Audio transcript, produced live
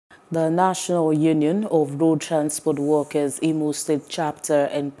The National Union of Road Transport Workers Imo State Chapter,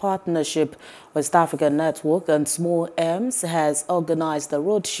 in partnership with West African Network and Small Arms, has organized a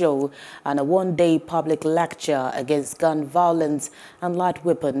roadshow and a one-day public lecture against gun violence and light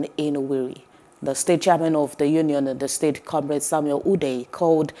weapon in Owerri. The state chairman of the union in the state, Comrade Samuel Ude,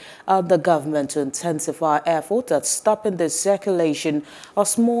 called on the government to intensify effort at stopping the circulation of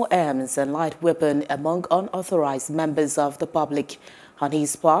small arms and light weapon among unauthorized members of the public. On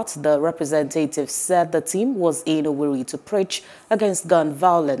his part, the representative said the team was in Owerri to preach against gun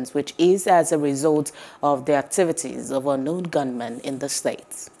violence, which is as a result of the activities of unknown gunmen in the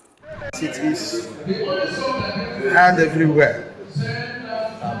state. It is heard everywhere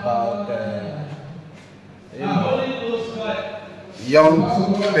about young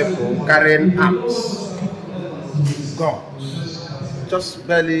people carrying arms, guns. Just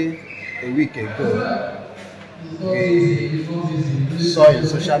barely a week ago, we saw in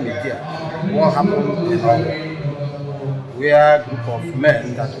social media what happened in Owerri, where a group of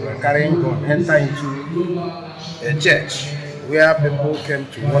men that were carrying guns entered into a church where people came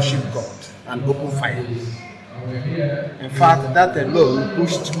to worship God and open fire. In fact, that alone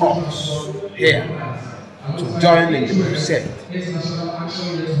pushed us here to join in the crusade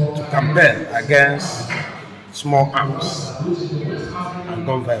to campaign against small arms and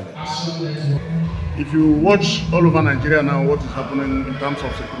gun violence. If you watch all over Nigeria now, what is happening in terms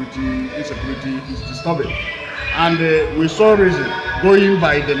of security, insecurity is disturbing. And we saw reason going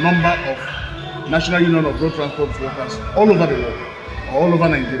by the number of National Union of Road Transport Workers all over the world, all over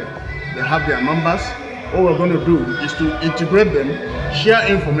Nigeria. They have their numbers. What we're going to do is to integrate them, share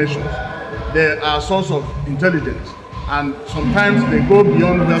information. They are a source of intelligence, and sometimes they go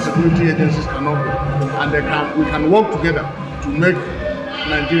beyond where security agencies cannot go, and we can work together to make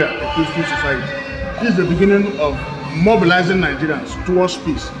Nigeria a peaceful society. This is the beginning of mobilizing Nigerians towards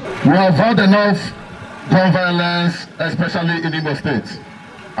peace. We have had enough gun violence, especially in Imo State,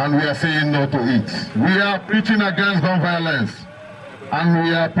 and we are saying no to it. We are preaching against gun violence, and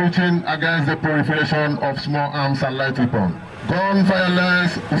we are preaching against the proliferation of small arms and light weapons. Gun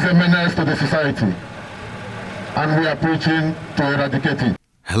violence is a menace to the society, and we are preaching to eradicate it.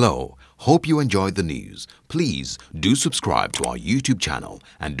 Hello, hope you enjoyed the news. Please do subscribe to our YouTube channel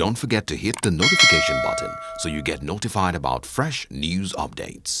and don't forget to hit the notification button so you get notified about fresh news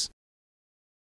updates.